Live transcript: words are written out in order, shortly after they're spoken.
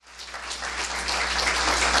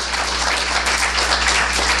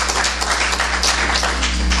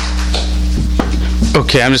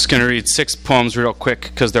Okay, I'm just going to read 6 poems real quick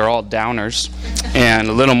because they're all downers, and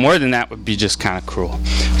a little more than that would be just kind of cruel.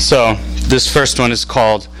 So this first one is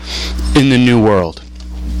called In the New World.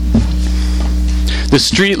 The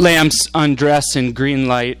street lamps undress in green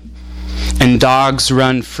light, and dogs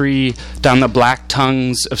run free down the black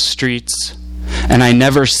tongues of streets, and I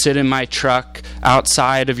never sit in my truck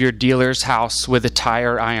outside of your dealer's house with a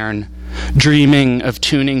tire iron, dreaming of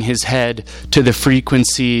tuning his head to the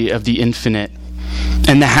frequency of the infinite.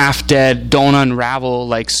 And the half-dead don't unravel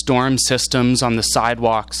like storm systems on the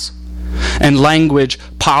sidewalks. And language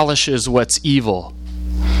polishes what's evil.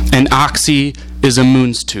 And oxy is a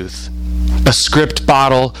moon's tooth, a script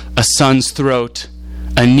bottle, a sun's throat,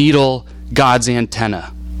 a needle, God's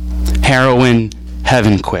antenna, heroin,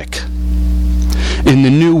 heaven quick. In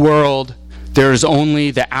the new world, there is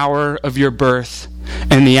only the hour of your birth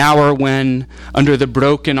and the hour when, under the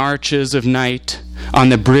broken arches of night, on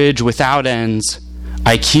the bridge without ends,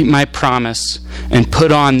 I keep my promise and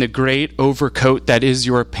put on the great overcoat that is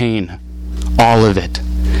your pain, all of it,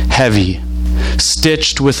 heavy,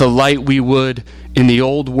 stitched with a light we would, in the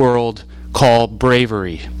old world, call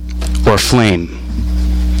bravery or flame.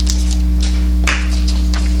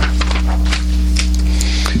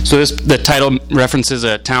 So the title references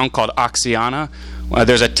a town called Oxiana.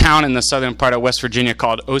 There's a town in the southern part of West Virginia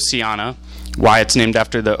called Oceana. Why it's named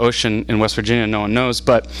after the ocean in West Virginia, no one knows.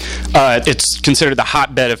 But it's considered the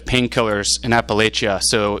hotbed of painkillers in Appalachia.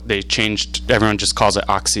 So they changed, everyone just calls it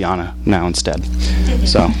Oxiana now instead.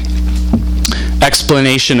 So,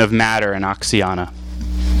 explanation of matter in Oxiana.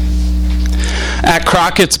 At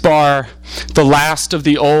Crockett's bar, the last of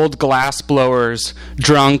the old glass blowers,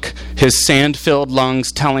 drunk, his sand-filled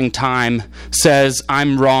lungs telling time, says,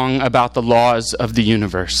 I'm wrong about the laws of the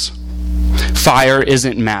universe. Fire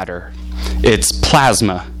isn't matter. It's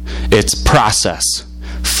plasma. It's process.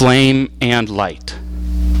 Flame and light.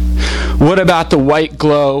 What about the white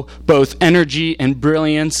glow, both energy and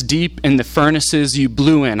brilliance deep in the furnaces you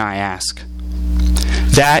blew in, I ask.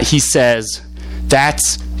 That, he says,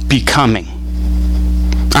 that's becoming.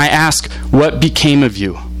 I ask, what became of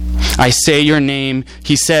you? I say your name.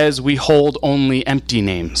 He says, we hold only empty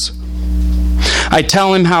names. I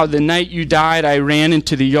tell him how the night you died, I ran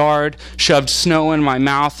into the yard, shoved snow in my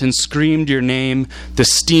mouth, and screamed your name, the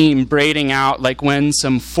steam braiding out like when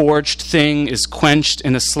some forged thing is quenched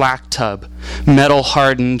in a slack tub, metal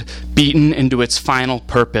hardened, beaten into its final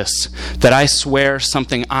purpose, that I swear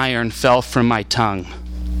something iron fell from my tongue.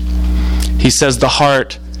 He says the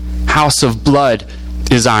heart, house of blood,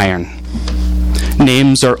 is iron.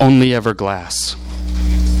 Names are only ever glass.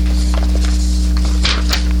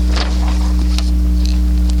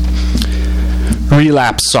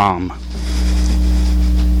 Relapse Psalm.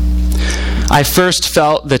 I first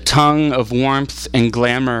felt the tongue of warmth and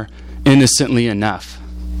glamour innocently enough.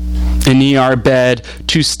 An ER bed,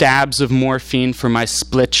 2 stabs of morphine for my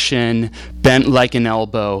split shin, bent like an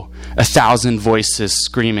elbow, 1,000 voices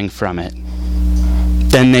screaming from it.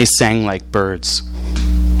 Then they sang like birds.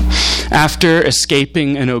 After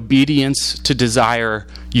escaping an obedience to desire,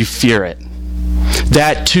 you fear it.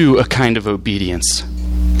 That too a kind of obedience.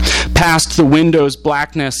 Past the window's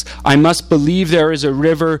blackness, I must believe there is a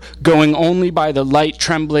river going only by the light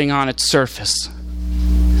trembling on its surface.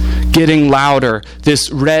 Getting louder,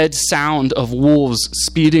 this red sound of wolves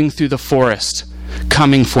speeding through the forest,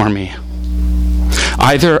 coming for me.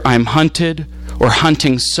 Either I'm hunted or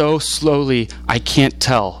hunting so slowly I can't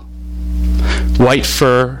tell. White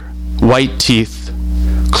fur, white teeth,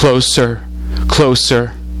 closer,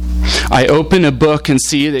 closer. I open a book and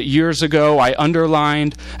see that years ago I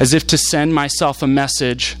underlined, as if to send myself a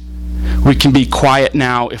message, we can be quiet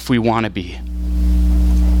now if we want to be.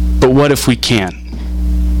 But what if we can't?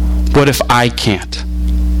 What if I can't?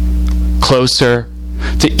 Closer,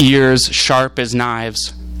 the ears sharp as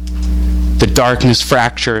knives, the darkness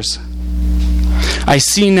fractures. I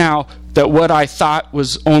see now that what I thought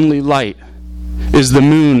was only light is the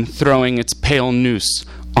moon throwing its pale noose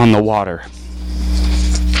on the water.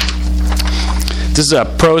 This is a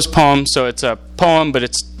prose poem, so it's a poem, but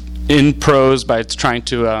it's in prose, but it's trying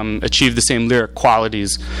to achieve the same lyric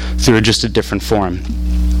qualities through just a different form.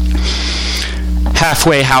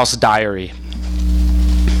 Halfway House Diary.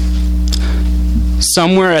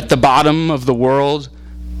 Somewhere at the bottom of the world,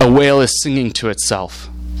 a whale is singing to itself,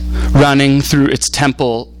 running through its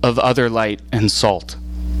temple of other light and salt.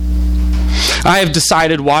 I have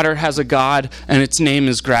decided water has a god, and its name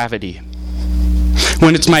is gravity.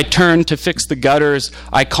 When it's my turn to fix the gutters,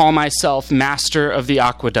 I call myself master of the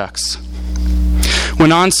aqueducts.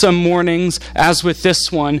 When on some mornings, as with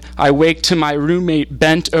this one, I wake to my roommate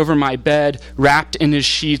bent over my bed, wrapped in his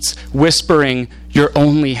sheets, whispering, you're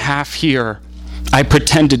only half here, I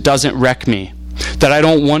pretend it doesn't wreck me, that I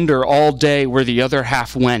don't wonder all day where the other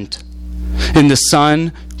half went. In the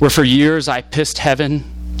sun, where for years I pissed heaven,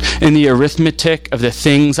 in the arithmetic of the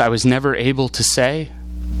things I was never able to say.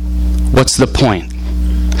 What's the point?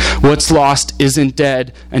 What's lost isn't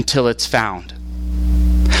dead until it's found.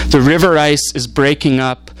 The river ice is breaking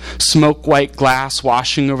up, smoke-white glass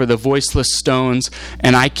washing over the voiceless stones,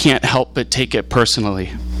 and I can't help but take it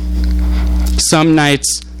personally. Some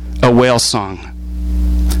nights, a whale song.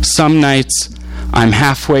 Some nights, I'm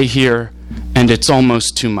halfway here, and it's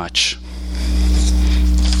almost too much.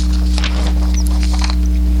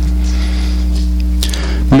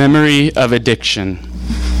 Memory of addiction.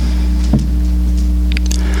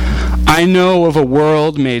 I know of a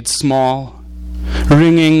world made small,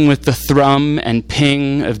 ringing with the thrum and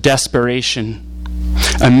ping of desperation.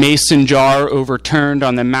 A mason jar overturned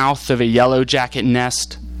on the mouth of a yellow jacket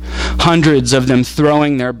nest, hundreds of them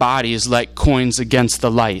throwing their bodies like coins against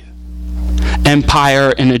the light.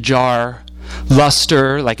 Empire in a jar,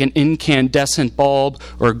 luster like an incandescent bulb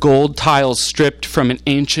or gold tiles stripped from an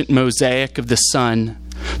ancient mosaic of the sun,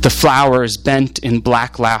 the flowers bent in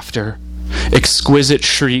black laughter, exquisite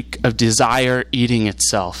shriek of desire eating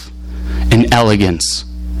itself, an elegance,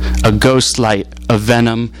 a ghost light of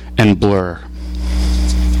venom and blur.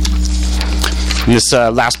 And this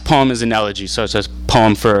last poem is an elegy, so it's a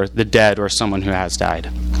poem for the dead or someone who has died.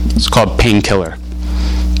 It's called Painkiller.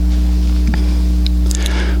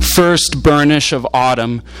 First burnish of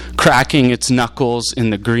autumn cracking its knuckles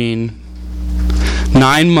in the green.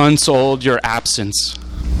 9 months old, your absence.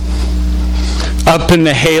 Up in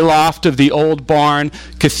the hayloft of the old barn,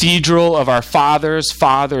 cathedral of our fathers,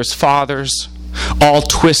 fathers, fathers, all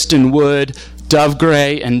twist and wood, dove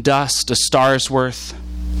gray and dust, a star's worth.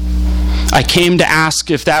 I came to ask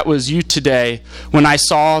if that was you today when I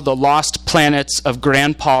saw the lost planets of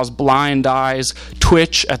Grandpa's blind eyes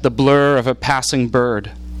twitch at the blur of a passing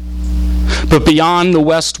bird. But beyond the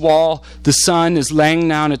west wall, the sun is laying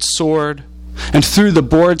down its sword, and through the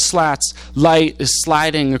board slats, light is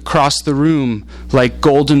sliding across the room like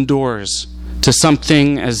golden doors to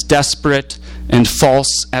something as desperate and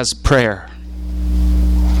false as prayer.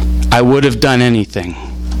 I would have done anything.